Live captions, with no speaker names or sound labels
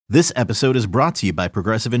This episode is brought to you by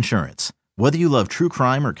Progressive Insurance. Whether you love true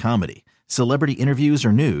crime or comedy, celebrity interviews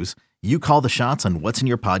or news, you call the shots on what's in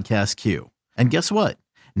your podcast queue. And guess what?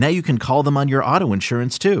 Now you can call them on your auto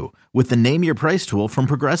insurance too with the Name Your Price tool from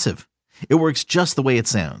Progressive. It works just the way it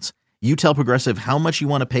sounds. You tell Progressive how much you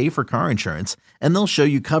want to pay for car insurance, and they'll show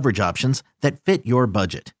you coverage options that fit your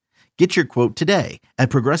budget. Get your quote today at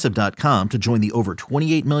Progressive.com to join the over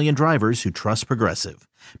 28 million drivers who trust Progressive.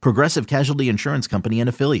 Progressive Casualty Insurance Company and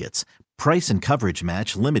Affiliates. Price and coverage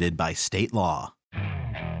match limited by state law.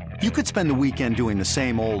 You could spend the weekend doing the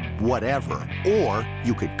same old whatever, or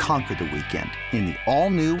you could conquer the weekend in the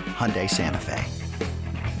all-new Hyundai Santa Fe.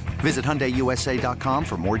 Visit HyundaiUSA.com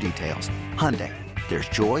for more details. Hyundai, there's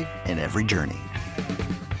joy in every journey.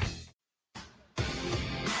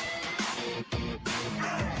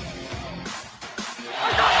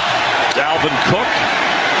 Dalvin Cook,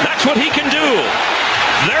 that's what he can do.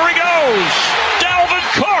 There he goes. Dalvin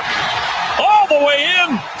Cook all the way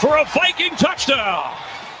in for a Viking touchdown.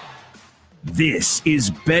 This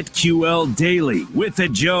is BetQL Daily with the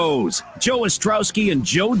Joes, Joe Ostrowski and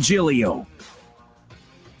Joe Giglio.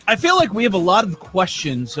 I feel like we have a lot of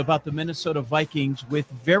questions about the Minnesota Vikings with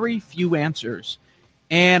very few answers.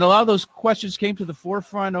 And a lot of those questions came to the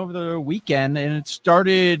forefront over the weekend, and it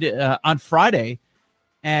started on Friday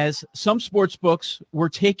as some sports books were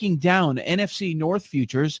taking down NFC North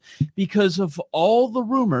futures because of all the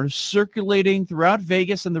rumors circulating throughout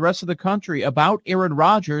Vegas and the rest of the country about Aaron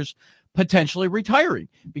Rodgers potentially retiring.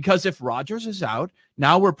 Because if Rodgers is out,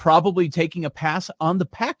 now we're probably taking a pass on the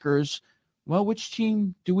Packers. Well, which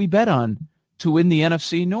team do we bet on to win the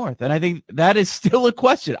NFC North? And I think that is still a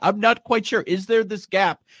question. I'm not quite sure. Is there this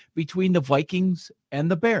gap between the Vikings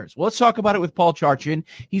and the Bears? Well, let's talk about it with Paul Charchian.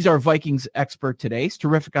 He's our Vikings expert today. He's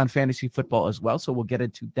terrific on fantasy football as well, so we'll get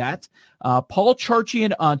into that. Paul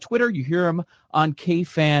Charchian on Twitter. You hear him on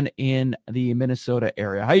KFan in the Minnesota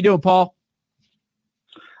area. How you doing, Paul?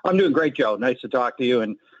 I'm doing great, Joe. Nice to talk to you.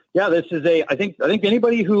 And yeah, this is I think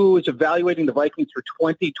anybody who is evaluating the Vikings for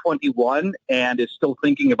 2021 and is still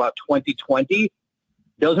thinking about 2020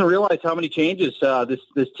 doesn't realize how many changes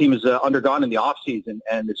this team has undergone in the offseason,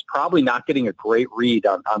 and is probably not getting a great read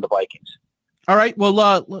on the Vikings. All right.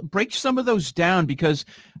 Well, break some of those down, because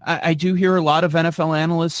I do hear a lot of NFL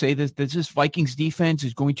analysts say that this Vikings defense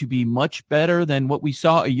is going to be much better than what we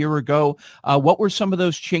saw a year ago. What were some of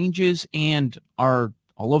those changes, and are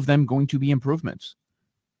all of them going to be improvements?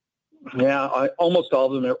 Yeah, almost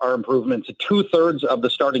all of them are improvements. 2/3 of the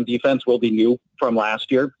starting defense will be new from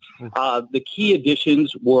last year. The key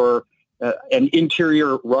additions were an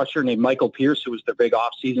interior rusher named Michael Pierce, who was their big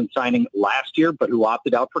offseason signing last year, but who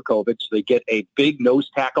opted out for COVID. So they get a big nose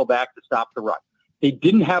tackle back to stop the run. They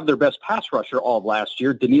didn't have their best pass rusher all of last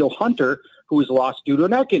year, Danielle Hunter, who was lost due to a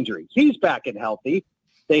neck injury. He's back and healthy.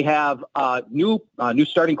 They have new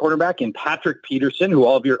starting quarterback in Patrick Peterson, who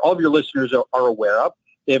all of your listeners are aware of.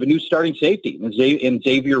 They have a new starting safety in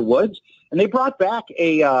Xavier Woods, and they brought back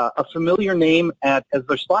a familiar name as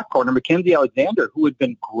their slot corner, Mackenzie Alexander, who had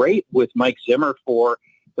been great with Mike Zimmer for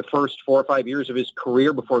the first 4 or 5 years of his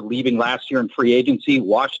career before leaving last year in free agency.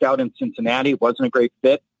 Washed out in Cincinnati, wasn't a great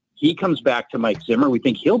fit. He comes back to Mike Zimmer. We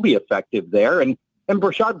think he'll be effective there, and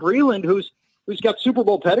Brashad Breeland, who's got Super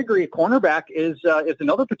Bowl pedigree at cornerback, is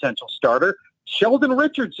another potential starter. Sheldon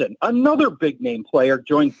Richardson, another big name player,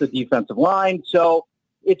 joins the defensive line. So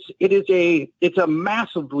it's a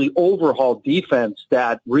massively overhauled defense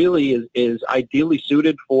that really is ideally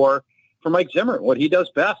suited for Mike Zimmer, what he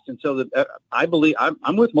does best. And so I believe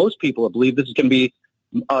I'm with most people that believe this is going to be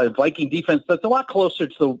a Viking defense that's a lot closer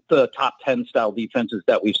to the top 10 style defenses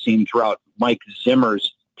that we've seen throughout Mike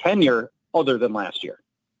Zimmer's tenure, other than last year.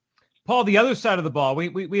 Paul, the other side of the ball,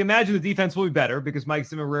 we imagine the defense will be better because Mike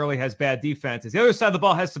Zimmer rarely has bad defenses. The other side of the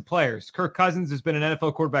ball has some players. Kirk Cousins has been an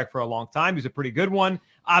NFL quarterback for a long time. He's a pretty good one.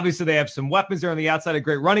 Obviously, they have some weapons there on the outside, a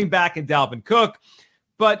great running back in Dalvin Cook.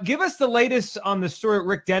 But give us the latest on the story of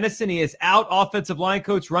Rick Dennison. He is out, offensive line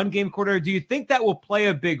coach, run game coordinator. Do you think that will play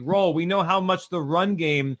a big role? We know how much the run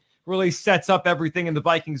game really sets up everything in the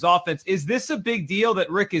Vikings offense. Is this a big deal that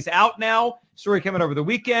Rick is out now? Story coming over the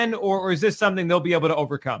weekend, or is this something they'll be able to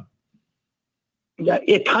overcome? Yeah,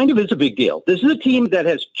 it kind of is a big deal. This is a team that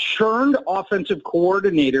has churned offensive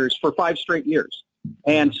coordinators for 5 straight years.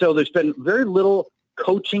 And so there's been very little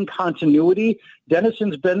coaching continuity.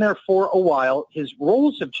 Dennison's been there for a while. His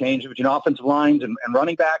roles have changed between offensive lines and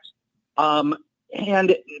running backs.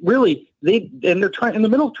 And really, they're trying in the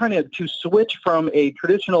middle of trying to switch from a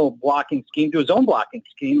traditional blocking scheme to his own blocking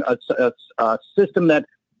scheme, a system that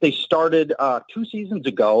they started 2 seasons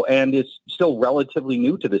ago and is still relatively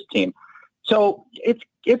new to this team. So it's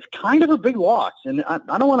it's kind of a big loss. And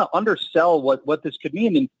I don't want to undersell what this could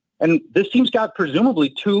mean. And this team's got presumably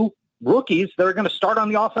 2 rookies that are going to start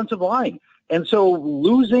on the offensive line. And so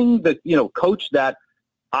losing the, coach that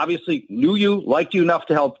obviously knew you, liked you enough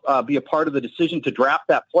to help be a part of the decision to draft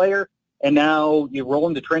that player, and now you roll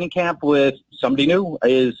into training camp with somebody new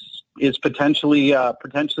is potentially a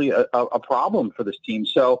problem for this team.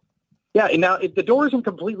 So, yeah, and now if the door isn't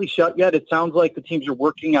completely shut yet, it sounds like the teams are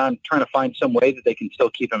working on trying to find some way that they can still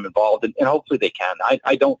keep him involved, and hopefully they can.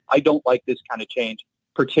 I don't like this kind of change,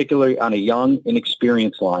 particularly on a young,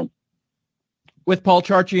 inexperienced line. With Paul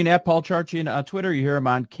Charchian at Paul Charchian on Twitter. You hear him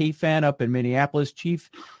on KFan up in Minneapolis, Chief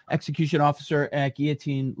Execution Officer at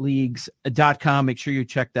GuillotineLeagues.com. Make sure you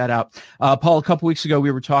check that out. Paul, a couple weeks ago, we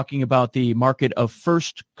were talking about the market of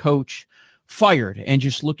first coach fired and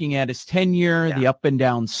just looking at his tenure, the up and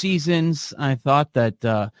down seasons. I thought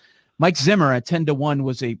that Mike Zimmer at 10-1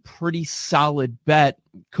 was a pretty solid bet.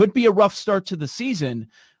 Could be a rough start to the season.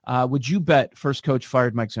 Would you bet first coach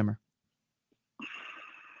fired Mike Zimmer?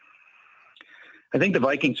 I think the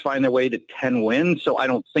Vikings find their way to 10 wins, so I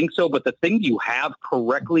don't think so. But the thing you have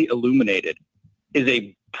correctly illuminated is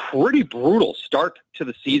a pretty brutal start to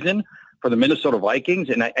the season for the Minnesota Vikings.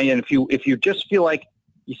 And if you just feel like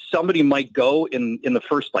somebody might go in the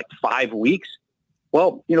first 5 weeks,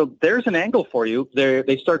 well, there's an angle for you.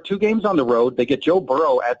 They start 2 games on the road. They get Joe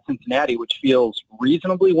Burrow at Cincinnati, which feels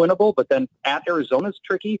reasonably winnable, but then at Arizona's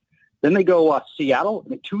tricky. Then they go Seattle,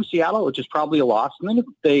 which is probably a loss. And then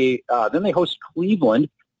they host Cleveland.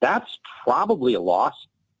 That's probably a loss.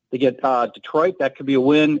 They get Detroit. That could be a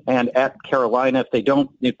win. And at Carolina, if they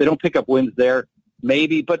don't pick up wins there,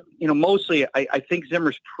 maybe. But mostly, I think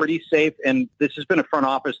Zimmer's pretty safe. And this has been a front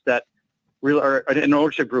office or an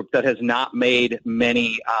ownership group that has not made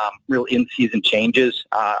many real in-season changes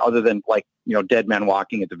other than dead man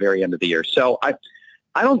walking at the very end of the year. So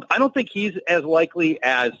I don't think he's as likely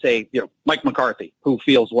as, say, Mike McCarthy, who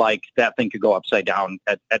feels like that thing could go upside down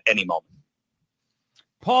at any moment.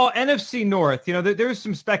 Paul, NFC North, there's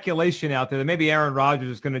some speculation out there that maybe Aaron Rodgers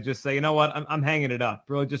is going to just say, you know what, I'm hanging it up,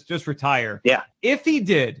 bro, just retire. Yeah. If he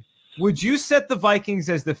did, would you set the Vikings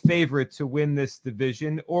as the favorite to win this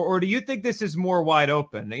division, or do you think this is more wide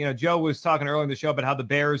open? Joe was talking earlier in the show about how the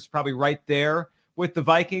Bears probably right there with the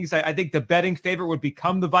Vikings. I think the betting favorite would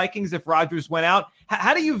become the Vikings if Rodgers went out.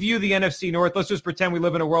 How do you view the NFC North? Let's just pretend we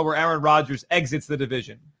live in a world where Aaron Rodgers exits the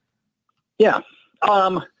division. Yeah.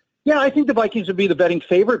 I think the Vikings would be the betting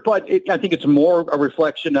favorite, but I think it's more a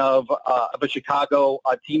reflection of a Chicago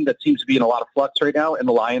team that seems to be in a lot of flux right now, and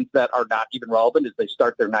the Lions that are not even relevant as they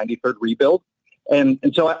start their 93rd rebuild. And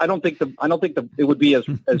so I don't think it would be as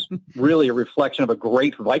really a reflection of a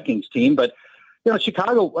great Vikings team, but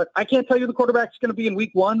Chicago, I can't tell you the quarterback's going to be in week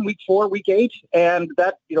 1, week 4, week 8. And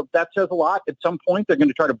that says a lot. At some point, they're going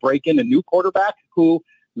to try to break in a new quarterback who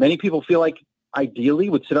many people feel like ideally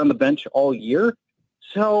would sit on the bench all year.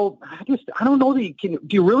 So I don't know that do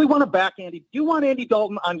you really want to back Andy? Do you want Andy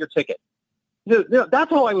Dalton on your ticket? That's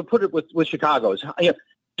how I would put it with Chicago.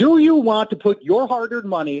 Do you want to put your hard-earned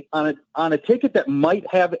money on a ticket that might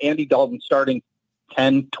have Andy Dalton starting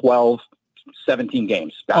 10, 12, 17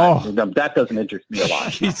 games? That doesn't interest me a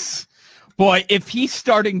lot. Boy, if he's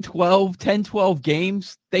starting 10, 12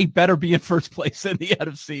 games, they better be in first place in the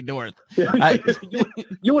NFC North.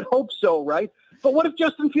 You would hope so, right? But what if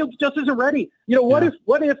Justin Fields just isn't ready? What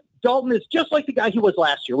if Dalton is just like the guy he was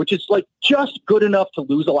last year, which is just good enough to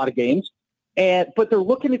lose a lot of games? But they're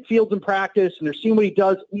looking at Fields in practice and they're seeing what he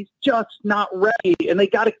does. He's just not ready. And they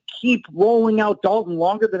got to keep rolling out Dalton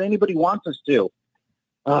longer than anybody wants us to.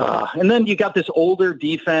 And then you got this older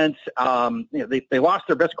defense. They lost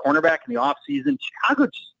their best cornerback in the offseason. Chicago,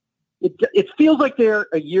 it feels like they're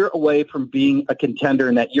a year away from being a contender,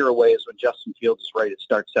 and that year away is when Justin Fields is ready to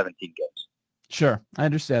start 17 games. Sure, I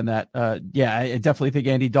understand that. I definitely think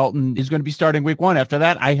Andy Dalton is going to be starting week 1. After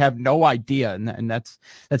that, I have no idea, and that's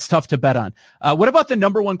tough to bet on. What about the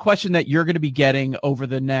number one question that you're going to be getting over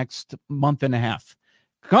the next month and a half?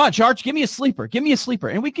 Come on, Charge, give me a sleeper.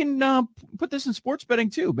 And we can put this in sports betting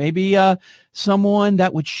too. Maybe someone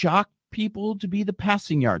that would shock people to be the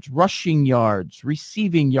passing yards, rushing yards,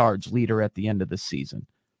 receiving yards leader at the end of the season.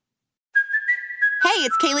 Hey,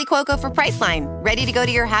 it's Kaylee Cuoco for Priceline. Ready to go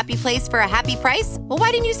to your happy place for a happy price? Well,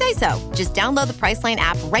 why didn't you say so? Just download the Priceline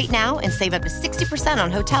app right now and save up to 60%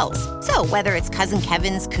 on hotels. So whether it's Cousin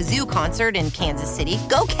Kevin's Kazoo Concert in Kansas City,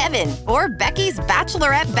 go Kevin, or Becky's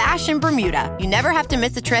Bachelorette Bash in Bermuda, you never have to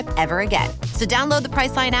miss a trip ever again. So download the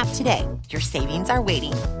Priceline app today. Your savings are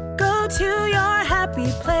waiting. Go to your happy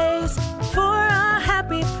place for a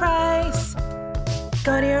happy price.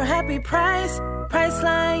 Go to your happy price,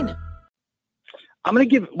 Priceline.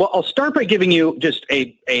 I'll start by giving you just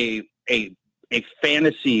a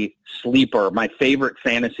fantasy sleeper, my favorite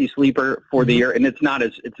fantasy sleeper for the year, and it's not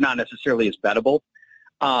necessarily as bettable,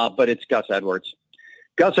 but it's Gus Edwards.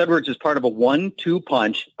 Gus Edwards is part of a 1-2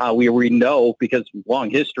 punch. We know, because long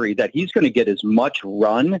history, that he's going to get as much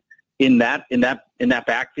run in that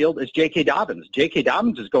backfield as J.K. Dobbins. J.K.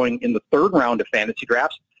 Dobbins is going in the third round of fantasy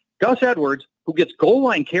drafts. Gus Edwards, who gets goal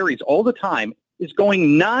line carries all the time, is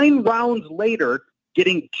going 9 rounds later,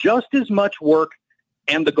 getting just as much work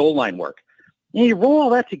and the goal line work. And you roll all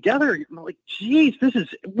that together, you're like, geez,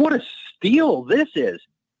 what a steal this is.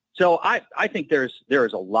 So I think there's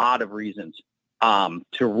a lot of reasons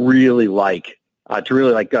to really like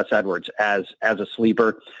Gus Edwards as a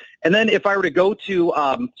sleeper. And then if I were to go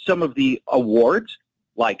to some of the awards,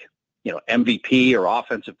 like MVP or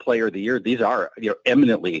Offensive Player of the Year, these are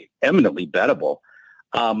eminently bettable.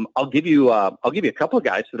 I'll give you a couple of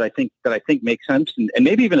guys that I think make sense, and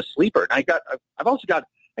maybe even a sleeper. And I got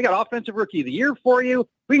Offensive Rookie of the Year for you.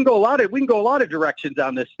 We can go a lot of directions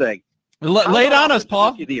on this thing. Lay it on us,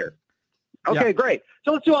 Paul. Rookie of the Year. Okay, great.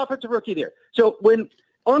 So let's do Offensive Rookie of the Year. So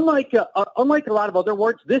unlike a lot of other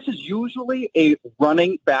awards, this is usually a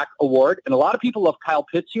running back award, and a lot of people love Kyle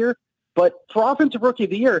Pitts here. But for Offensive Rookie of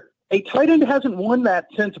the Year, a tight end hasn't won that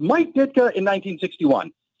since Mike Ditka in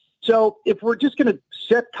 1961. So if we're just going to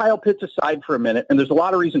set Kyle Pitts aside for a minute, and there's a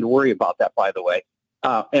lot of reason to worry about that, by the way,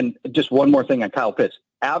 and just one more thing on Kyle Pitts.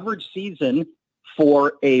 Average season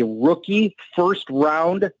for a rookie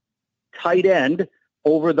first-round tight end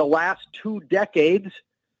over the last 2 decades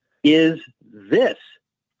is this: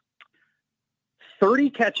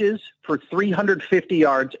 30 catches for 350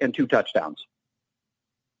 yards and 2 touchdowns.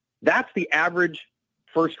 That's the average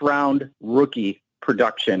first-round rookie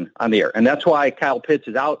production on the year. And that's why Kyle Pitts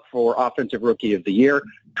is out for Offensive Rookie of the Year.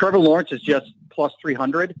 Trevor Lawrence is just plus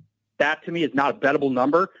 300. That, to me, is not a bettable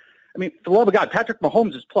number. I mean, for the love of God, Patrick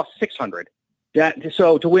Mahomes is plus 600.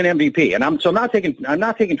 So to win MVP. And I'm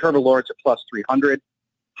not taking Trevor Lawrence at plus 300.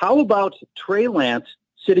 How about Trey Lance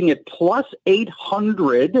sitting at plus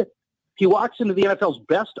 800? He walks into the NFL's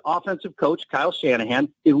best offensive coach, Kyle Shanahan,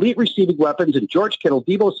 elite receiving weapons in George Kittle,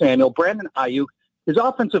 Deebo Samuel, Brandon Ayuk. His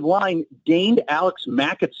offensive line gained Alex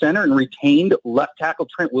Mack at center and retained left tackle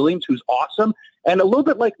Trent Williams, who's awesome. And a little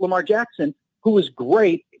bit like Lamar Jackson, who is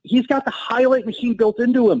great, he's got the highlight machine built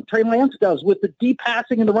into him. Trey Lance does, with the deep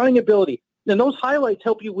passing and the running ability. And those highlights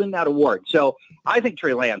help you win that award. So I think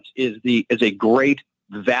Trey Lance is a great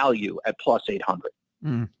value at plus 800.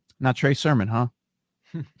 Not Trey Sermon, huh?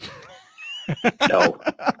 No,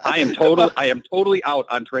 I am totally out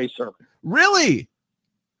on Trey Sermon. Really?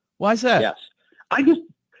 Why is that? Yes. I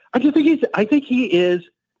think he is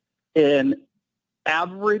an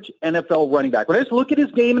average NFL running back. When I just look at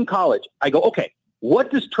his game in college, I go, okay,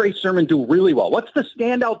 what does Trey Sermon do really well? What's the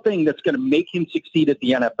standout thing that's going to make him succeed at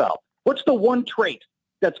the NFL? What's the one trait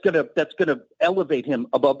that's going to elevate him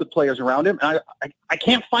above the players around him? I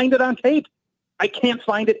can't find it on tape. I can't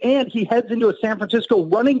find it. And he heads into a San Francisco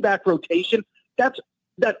running back rotation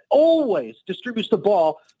that always distributes the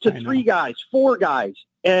ball to 3 guys, 4 guys.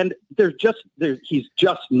 And he's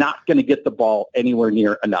just not going to get the ball anywhere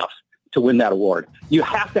near enough to win that award. You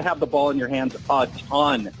have to have the ball in your hands a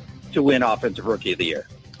ton to win Offensive Rookie of the Year.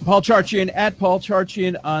 Paul Charchian, at Paul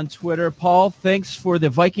Charchian on Twitter. Paul, thanks for the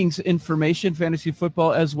Vikings information, fantasy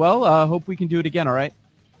football as well. Hope we can do it again, all right?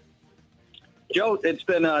 Joe, it's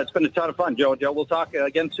been a ton of fun. Joe, we'll talk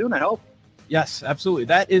again soon, I hope. Yes, absolutely.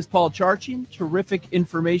 That is Paul Charchian. Terrific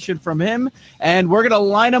information from him. And we're going to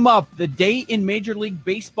line him up the day in Major League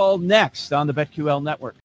Baseball next on the BetQL Network.